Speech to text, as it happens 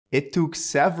It took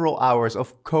several hours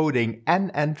of coding and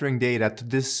entering data to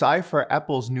decipher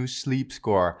Apple's new sleep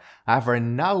score. However,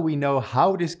 now we know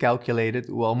how it is calculated,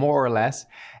 well, more or less,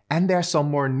 and there's some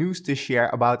more news to share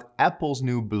about Apple's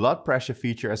new blood pressure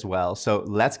feature as well, so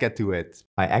let's get to it.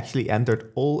 I actually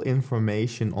entered all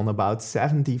information on about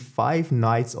 75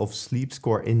 nights of sleep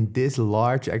score in this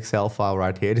large Excel file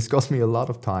right here. This cost me a lot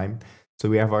of time. So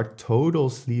we have our total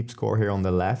sleep score here on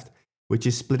the left, which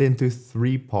is split into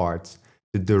 3 parts.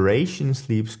 The duration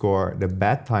sleep score, the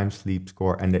bedtime sleep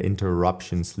score, and the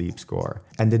interruption sleep score.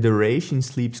 And the duration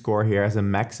sleep score here has a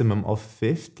maximum of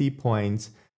 50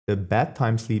 points, the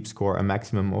bedtime sleep score a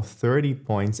maximum of 30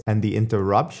 points, and the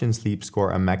interruption sleep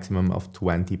score a maximum of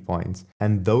 20 points.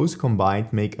 And those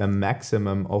combined make a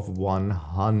maximum of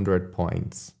 100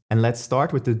 points. And let's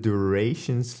start with the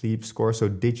duration sleep score. So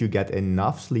did you get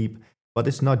enough sleep? But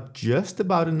it's not just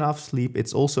about enough sleep,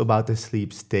 it's also about the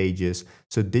sleep stages.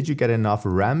 So did you get enough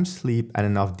REM sleep and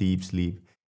enough deep sleep?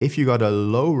 If you got a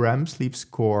low REM sleep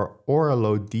score or a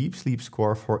low deep sleep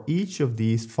score, for each of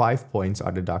these 5 points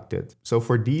are deducted. So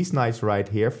for these nights right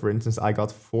here, for instance, I got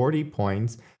 40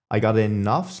 points. I got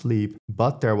enough sleep,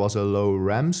 but there was a low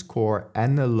REM score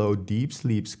and a low deep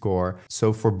sleep score.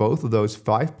 So for both of those,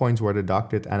 5 points were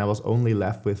deducted and I was only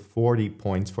left with 40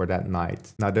 points for that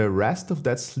night. Now the rest of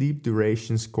that sleep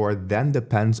duration score then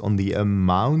depends on the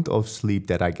amount of sleep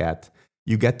that I get.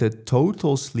 You get the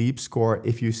total sleep score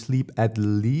if you sleep at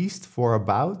least for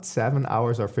about 7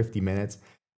 hours or 50 minutes,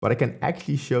 but I can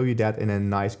actually show you that in a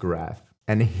nice graph.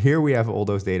 And here we have all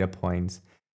those data points.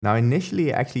 Now,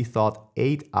 initially, I actually thought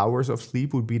 8 hours of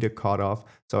sleep would be the cutoff,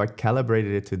 so I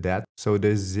calibrated it to that. So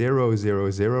the 0,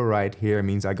 0, 0 right here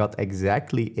means I got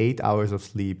exactly 8 hours of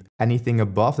sleep. Anything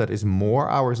above that is more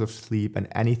hours of sleep, and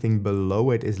anything below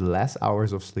it is less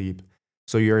hours of sleep.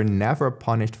 So you're never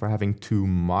punished for having too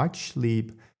much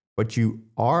sleep, but you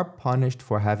are punished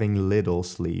for having little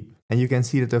sleep. And you can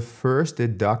see that the first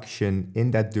deduction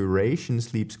in that duration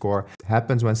sleep score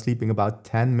happens when sleeping about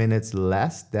 10 minutes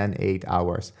less than 8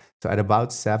 hours. So at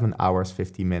about 7 hours,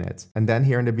 50 minutes. And then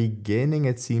here in the beginning,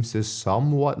 it seems to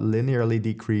somewhat linearly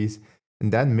decrease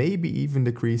and then maybe even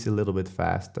decrease a little bit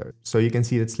faster. So you can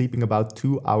see that sleeping about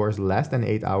 2 hours less than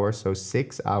 8 hours, so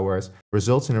 6 hours,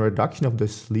 results in a reduction of the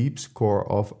sleep score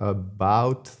of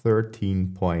about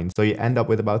 13 points. So you end up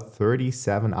with about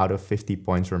 37 out of 50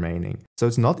 points remaining. So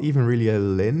it's not even really a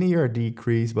linear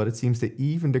decrease, but it seems to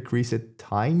even decrease a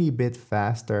tiny bit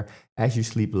faster as you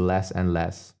sleep less and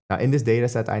less. Now in this data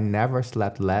set, I never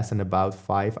slept less than about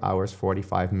 5 hours,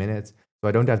 45 minutes. So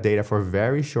I don't have data for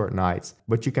very short nights,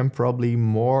 but you can probably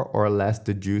more or less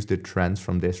deduce the trends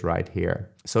from this right here.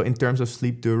 So in terms of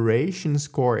sleep duration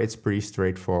score, it's pretty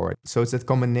straightforward. So it's that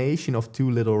combination of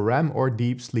too little REM or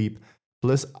deep sleep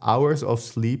plus hours of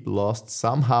sleep lost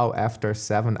somehow after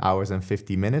 7 hours and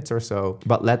 50 minutes or so.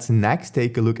 But let's next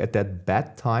take a look at that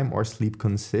bedtime or sleep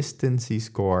consistency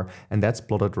score, and that's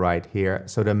plotted right here.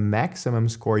 So the maximum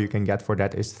score you can get for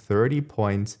that is 30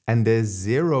 points, and the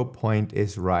 0 point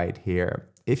is right here.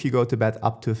 If you go to bed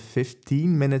up to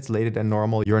 15 minutes later than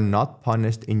normal, you're not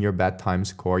punished in your bedtime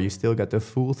score. You still get the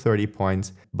full 30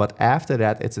 points, but after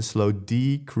that, it's a slow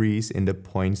decrease in the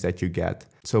points that you get.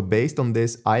 So based on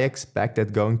this, I expect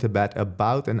that going to bed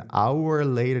about an hour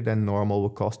later than normal will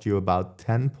cost you about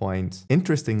 10 points.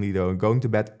 Interestingly though, going to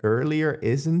bed earlier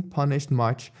isn't punished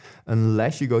much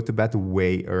unless you go to bed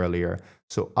way earlier.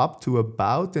 So up to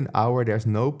about an hour, there's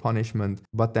no punishment,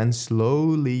 but then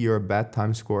slowly your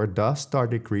bedtime score does start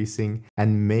decreasing,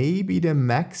 and maybe the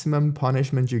maximum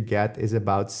punishment you get is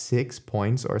about 6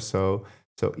 points or so.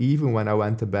 So even when I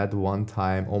went to bed one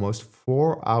time, almost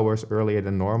 4 hours earlier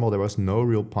than normal, there was no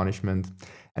real punishment.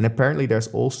 And apparently there's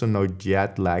also no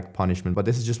jet lag punishment, but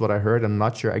this is just what I heard. I'm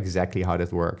not sure exactly how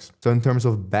that works. So in terms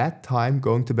of bedtime,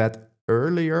 going to bed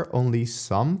earlier only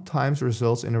sometimes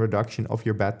results in a reduction of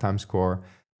your bedtime score,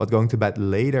 but going to bed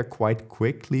later quite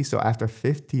quickly, so after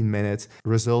 15 minutes,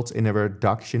 results in a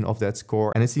reduction of that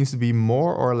score. And it seems to be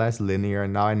more or less linear.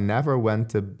 Now, I never went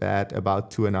to bed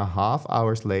about 2.5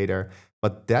 hours later,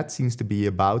 but that seems to be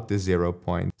about the 0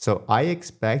 point. So I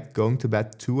expect going to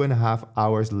bed 2.5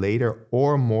 hours later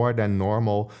or more than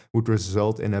normal would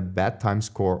result in a bedtime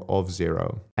score of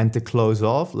 0. And to close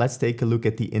off, let's take a look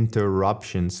at the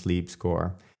interruption sleep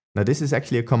score. Now this is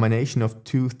actually a combination of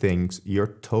 2 things: your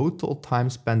total time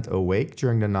spent awake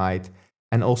during the night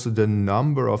and also the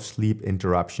number of sleep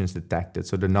interruptions detected,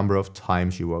 so the number of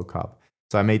times you woke up.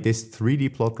 So I made this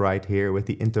 3D plot right here with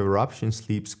the interruption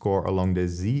sleep score along the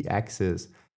z-axis.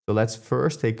 So let's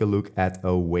first take a look at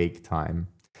awake time.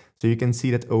 So you can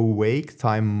see that awake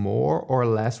time more or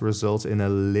less results in a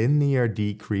linear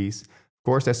decrease Of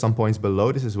course, there's some points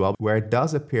below this as well, where it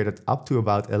does appear that up to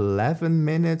about 11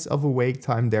 minutes of awake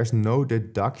time, there's no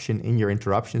deduction in your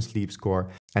interruption sleep score.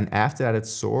 And after that, it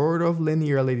sort of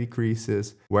linearly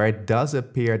decreases, where it does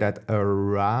appear that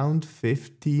around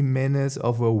 50 minutes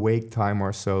of awake time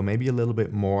or so, maybe a little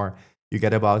bit more, you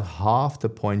get about half the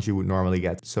points you would normally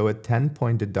get. So a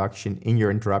 10-point deduction in your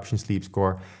interruption sleep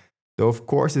score. Though of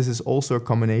course, this is also a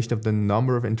combination of the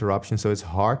number of interruptions, so it's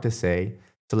hard to say.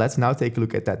 So let's now take a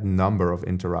look at that number of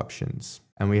interruptions.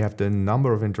 And we have the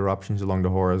number of interruptions along the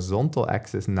horizontal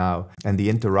axis now, and the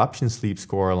interruption sleep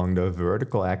score along the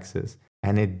vertical axis.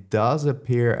 And it does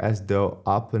appear as though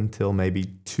up until maybe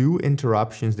 2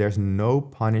 interruptions, there's no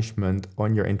punishment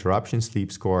on your interruption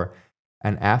sleep score.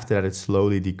 And after that, it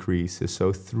slowly decreases.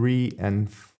 So 3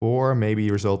 and 4 maybe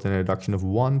result in a deduction of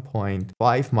 1 point.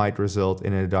 5 might result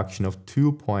in a deduction of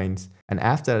 2 points. And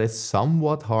after that, it's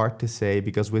somewhat hard to say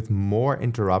because with more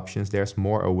interruptions, there's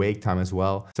more awake time as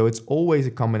well. So it's always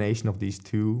a combination of these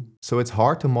two. So it's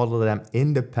hard to model them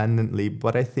independently,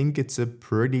 but I think it's a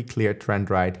pretty clear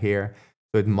trend right here.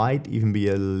 So it might even be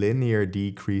a linear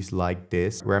decrease like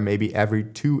this, where maybe every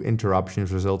 2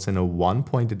 interruptions results in a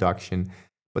 1-point deduction.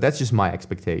 But that's just my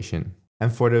expectation. And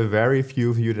for the very few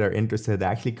of you that are interested,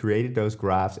 I actually created those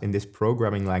graphs in this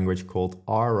programming language called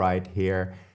R right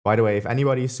here. By the way, if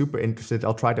anybody is super interested,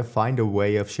 I'll try to find a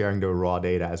way of sharing the raw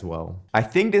data as well. I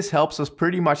think this helps us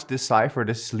pretty much decipher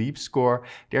the sleep score.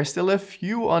 There's still a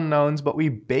few unknowns, but we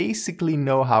basically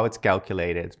know how it's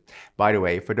calculated. By the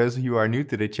way, for those of you who are new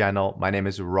to the channel, my name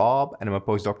is Rob and I'm a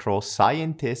postdoctoral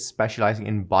scientist specializing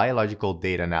in biological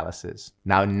data analysis.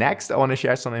 Now next, I want to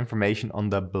share some information on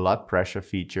the blood pressure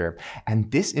feature. And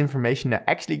this information I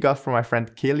actually got from my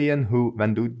friend Kilian, who,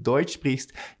 wenn du Deutsch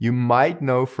sprichst, you might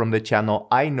know from the channel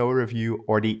I Know Review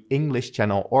or the English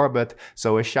channel Orbit,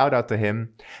 so a shout out to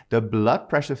him. The blood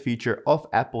pressure feature of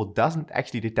Apple doesn't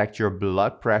actually detect your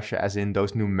blood pressure as in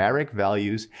those numeric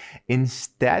values.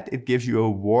 Instead, it gives you a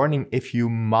warning if you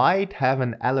might have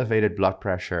an elevated blood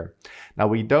pressure. Now,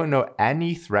 we don't know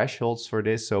any thresholds for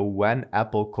this, so when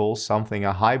Apple calls something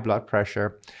a high blood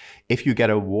pressure, if you get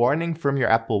a warning from your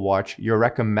Apple Watch, you're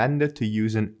recommended to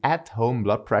use an at-home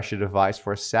blood pressure device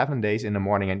for 7 days in the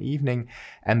morning and evening.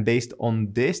 And based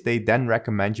on this, they then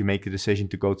recommend you make a decision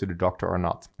to go to the doctor or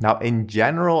not. Now, in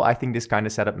general, I think this kind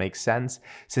of setup makes sense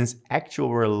since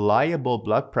actual reliable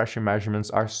blood pressure measurements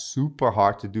are super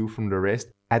hard to do from the wrist.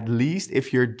 At least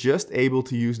if you're just able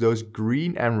to use those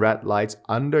green and red lights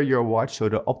under your watch, so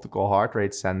the optical heart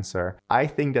rate sensor. I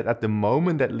think that at the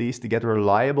moment, at least, to get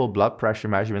reliable blood pressure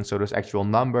measurements, so those actual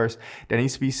numbers, there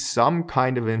needs to be some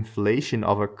kind of inflation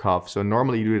of a cuff. So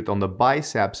normally you do it on the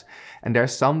biceps, and there are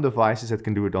some devices that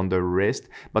can do it on the wrist,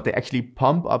 but they actually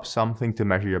pump up something to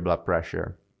measure your blood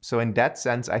pressure. So in that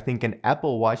sense, I think an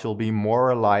Apple Watch will be more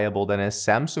reliable than a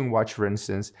Samsung Watch, for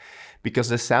instance, because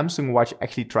the Samsung Watch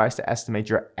actually tries to estimate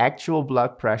your actual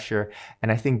blood pressure.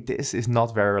 And I think this is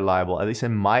not very reliable. At least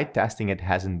in my testing, it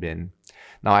hasn't been.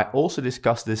 Now, I also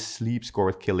discussed this sleep score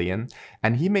with Kilian,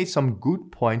 and he made some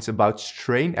good points about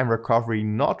strain and recovery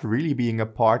not really being a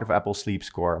part of Apple's sleep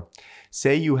score.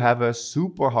 Say you have a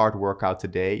super hard workout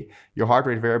today, your heart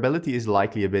rate variability is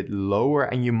likely a bit lower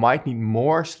and you might need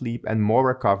more sleep and more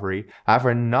recovery.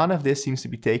 However, none of this seems to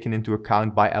be taken into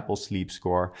account by Apple's sleep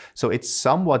score. So it's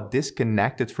somewhat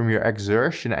disconnected from your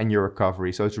exertion and your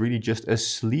recovery. So it's really just a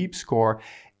sleep score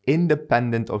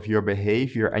independent of your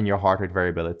behavior and your heart rate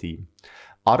variability.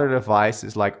 Other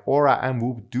devices like Oura and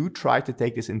Whoop do try to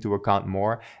take this into account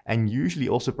more and usually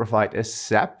also provide a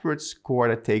separate score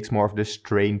that takes more of the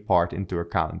strain part into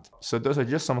account. So those are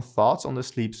just some thoughts on the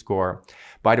sleep score.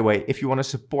 By the way, if you want to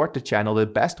support the channel, the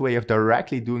best way of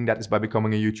directly doing that is by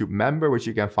becoming a YouTube member, which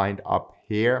you can find up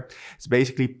here. It's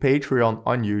basically Patreon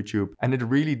on YouTube, and it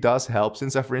really does help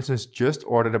since I, for instance, just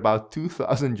ordered about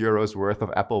 2,000 euros worth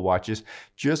of Apple Watches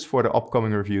just for the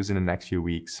upcoming reviews in the next few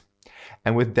weeks.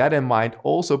 And with that in mind,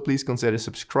 also please consider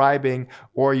subscribing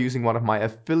or using one of my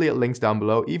affiliate links down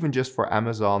below, even just for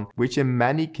Amazon, which in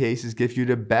many cases gives you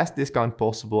the best discount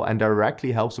possible and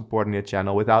directly helps supporting the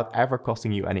channel without ever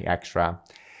costing you any extra.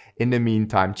 In the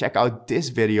meantime, check out this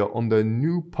video on the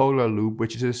new Polar Loop,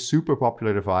 which is a super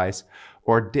popular device,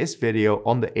 or this video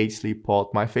on the H Sleep Pod,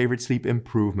 my favorite sleep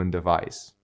improvement device.